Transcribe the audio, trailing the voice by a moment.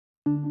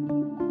Okay,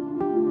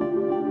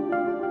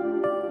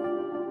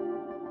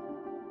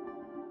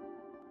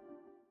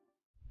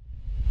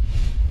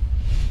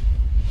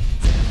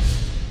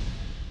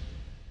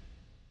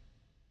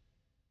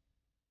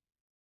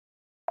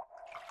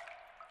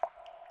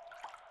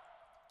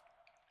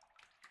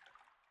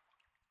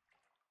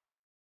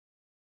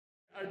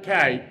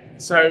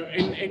 so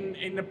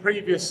in the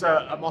previous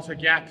Ura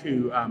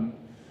Gyaku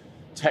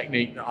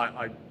technique that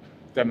I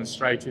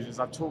demonstrated, is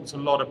I've talked a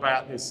lot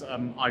about this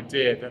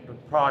idea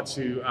that prior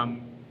to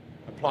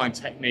applying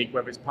technique,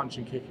 whether it's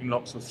punching, kicking,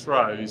 locks or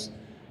throws,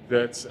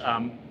 that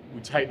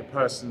we take the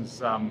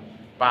person's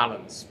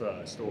balance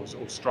first or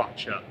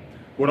structure.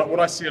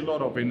 What I see a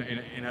lot of in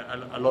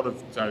a lot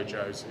of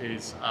dojos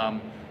is,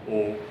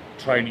 or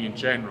training in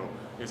general,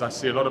 is I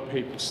see a lot of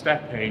people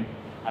stepping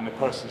and the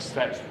person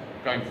steps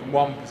going from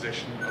one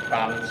position of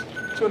balance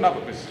to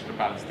another position of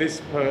balance.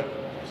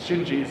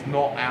 Shinji is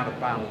not out of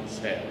balance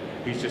here.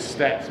 He's just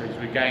stepped, so he's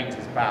regained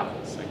his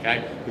balance,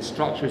 okay? His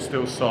structure is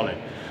still solid.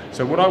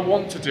 So what I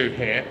want to do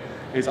here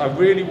is I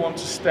really want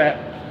to step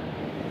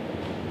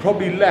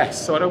probably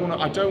less, so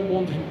I don't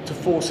want him to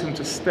force him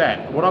to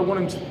step. What I want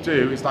him to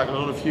do is, like a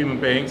lot of human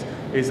beings,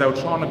 is they'll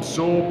try and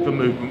absorb the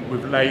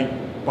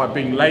movement by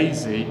being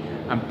lazy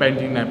and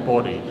bending their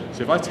body.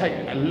 So if I take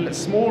a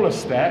smaller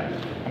step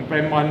and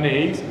bend my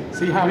knees,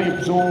 see how he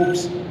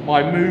absorbs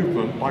my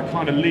movement by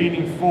kind of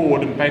leaning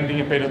forward and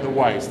bending a bit at the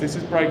waist. This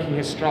is breaking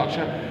his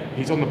structure.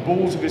 He's on the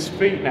balls of his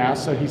feet now,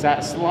 so he's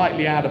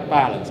slightly out of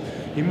balance.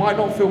 He might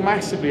not feel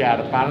massively out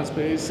of balance, but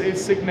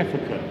it's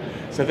significant.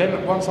 So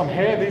then once I'm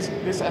here,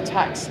 this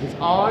attacks his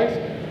eyes,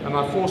 and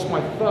I force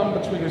my thumb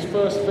between his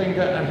first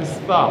finger and his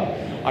thumb.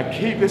 I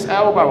keep this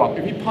elbow up.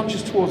 If he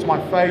punches towards my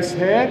face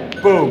here,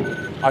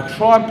 boom. I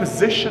try and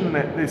position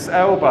this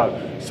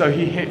elbow so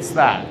he hits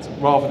that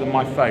rather than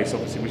my face,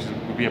 obviously, which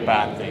would be a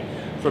bad thing.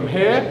 From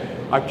here,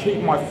 I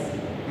keep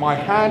my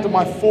hand and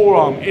my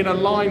forearm in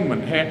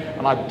alignment here,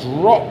 and I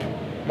drop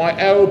my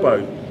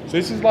elbow. So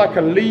this is like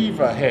a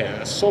lever here,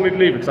 a solid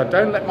lever, because I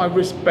don't let my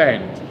wrist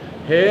bend.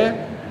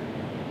 Here,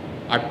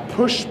 I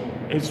push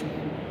his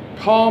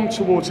palm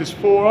towards his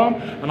forearm,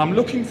 and I'm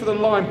looking for the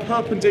line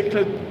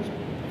perpendicular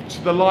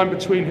to the line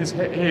between his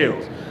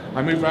heels.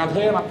 I move around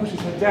here and I push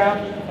his head down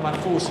and I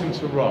force him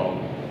to roll.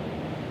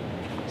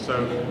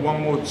 So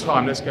one more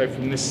time, let's go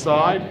from this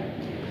side.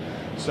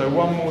 So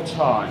one more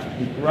time,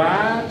 he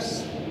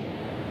grabs,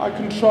 I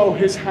control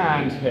his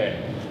hand here.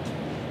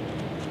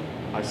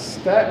 I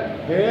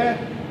step here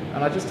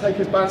and I just take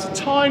his balance a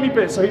tiny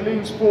bit so he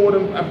leans forward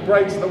and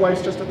breaks at the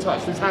waist just a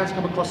touch. His hands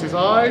come across his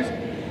eyes.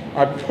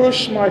 I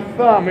push my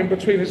thumb in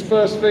between his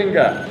first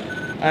finger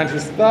and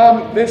his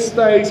thumb, this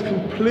stays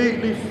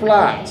completely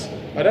flat.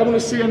 I don't want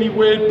to see any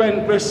weird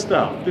bent wrist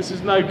stuff. This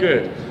is no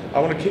good. I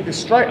want to keep this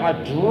straight, and I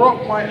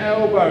drop my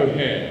elbow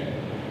here.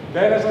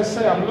 Then, as I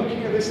say, I'm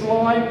looking at this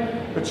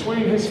line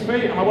between his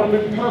feet, and I want to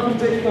move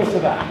perpendicular to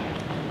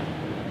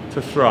that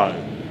to throw.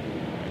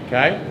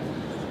 Okay?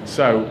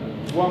 So,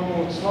 one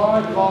more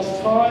time,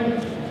 last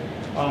time.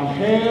 I'm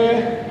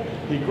here,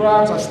 he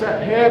grabs, I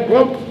step here,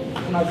 boom,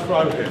 and I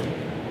throw him.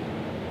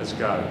 Let's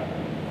go.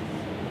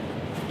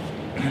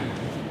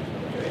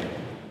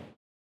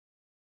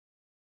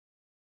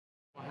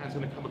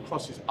 Going to come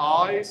across his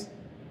eyes,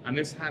 and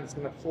this hand is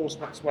going to force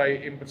its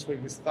way in between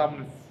his thumb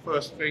and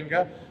first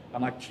finger,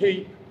 and I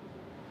keep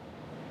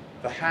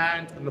the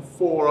hand and the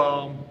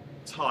forearm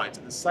tight.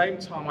 At the same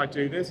time I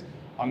do this,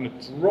 I'm going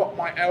to drop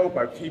my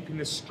elbow, keeping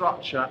this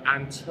structure,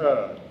 and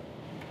turn.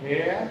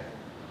 Here,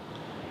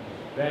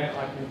 then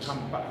I can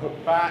come back,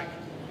 hook back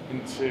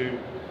into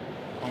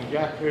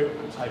Gyaku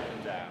and take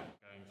him down.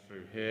 Going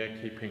through here,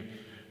 keeping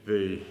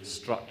the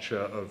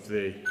structure of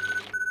the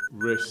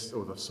wrist,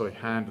 or the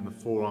hand and the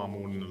forearm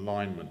all in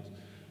alignment.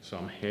 So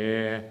I'm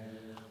here,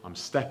 I'm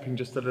stepping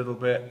just a little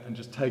bit and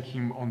just taking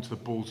him onto the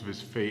balls of his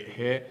feet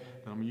here,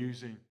 and I'm using